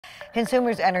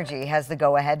Consumers Energy has the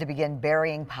go-ahead to begin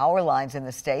burying power lines in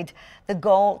the state. The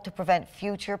goal to prevent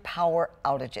future power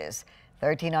outages.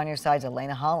 13 on your side's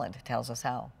Elena Holland tells us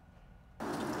how.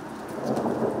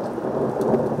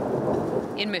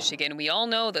 In Michigan, we all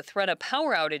know the threat of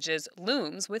power outages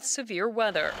looms with severe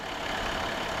weather.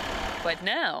 But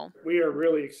now, we are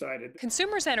really excited.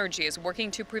 Consumers Energy is working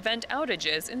to prevent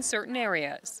outages in certain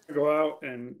areas. Go out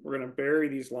and we're going to bury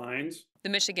these lines. The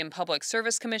Michigan Public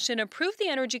Service Commission approved the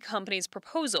energy company's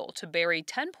proposal to bury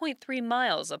 10.3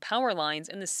 miles of power lines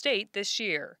in the state this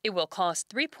year. It will cost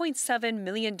 $3.7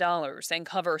 million and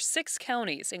cover 6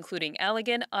 counties, including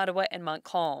Allegan, Ottawa, and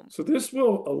Montcalm. So this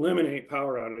will eliminate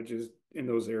power outages in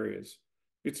those areas.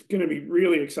 It's going to be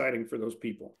really exciting for those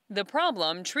people. The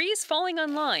problem, trees falling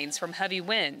on lines from heavy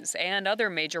winds and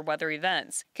other major weather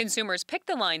events. Consumers pick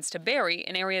the lines to bury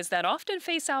in areas that often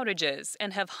face outages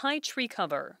and have high tree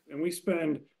cover. And we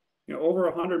spend,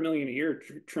 over $100 million a year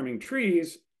trimming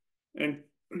trees and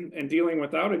dealing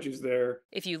with outages there.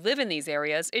 If you live in these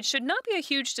areas, it should not be a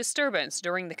huge disturbance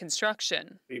during the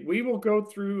construction. We will go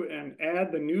through and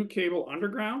add the new cable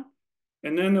underground.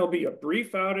 And then there'll be a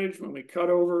brief outage when we cut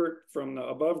over from the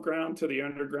above ground to the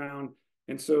underground.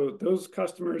 And so those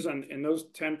customers in those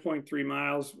 10.3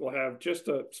 miles will have just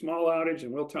a small outage,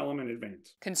 and we'll tell them in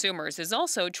advance. Consumers is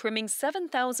also trimming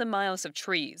 7,000 miles of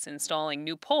trees, installing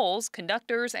new poles,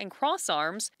 conductors, and cross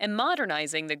arms, and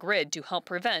modernizing the grid to help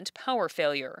prevent power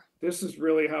failure. This is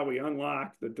really how we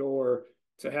unlock the door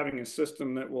to having a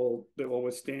system that will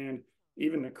withstand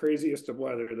even the craziest of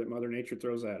weather that Mother Nature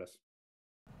throws at us.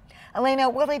 Elena,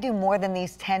 will they do more than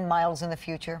these 10 miles in the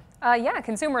future? Yeah,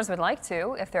 consumers would like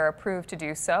to if they're approved to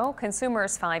do so.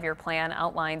 Consumers' 5-year plan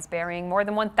outlines burying more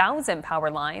than 1,000 power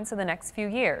lines in the next few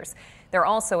years. They're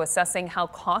also assessing how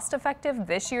cost-effective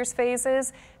this year's phase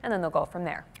is, and then they'll go from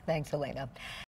there. Thanks, Elena.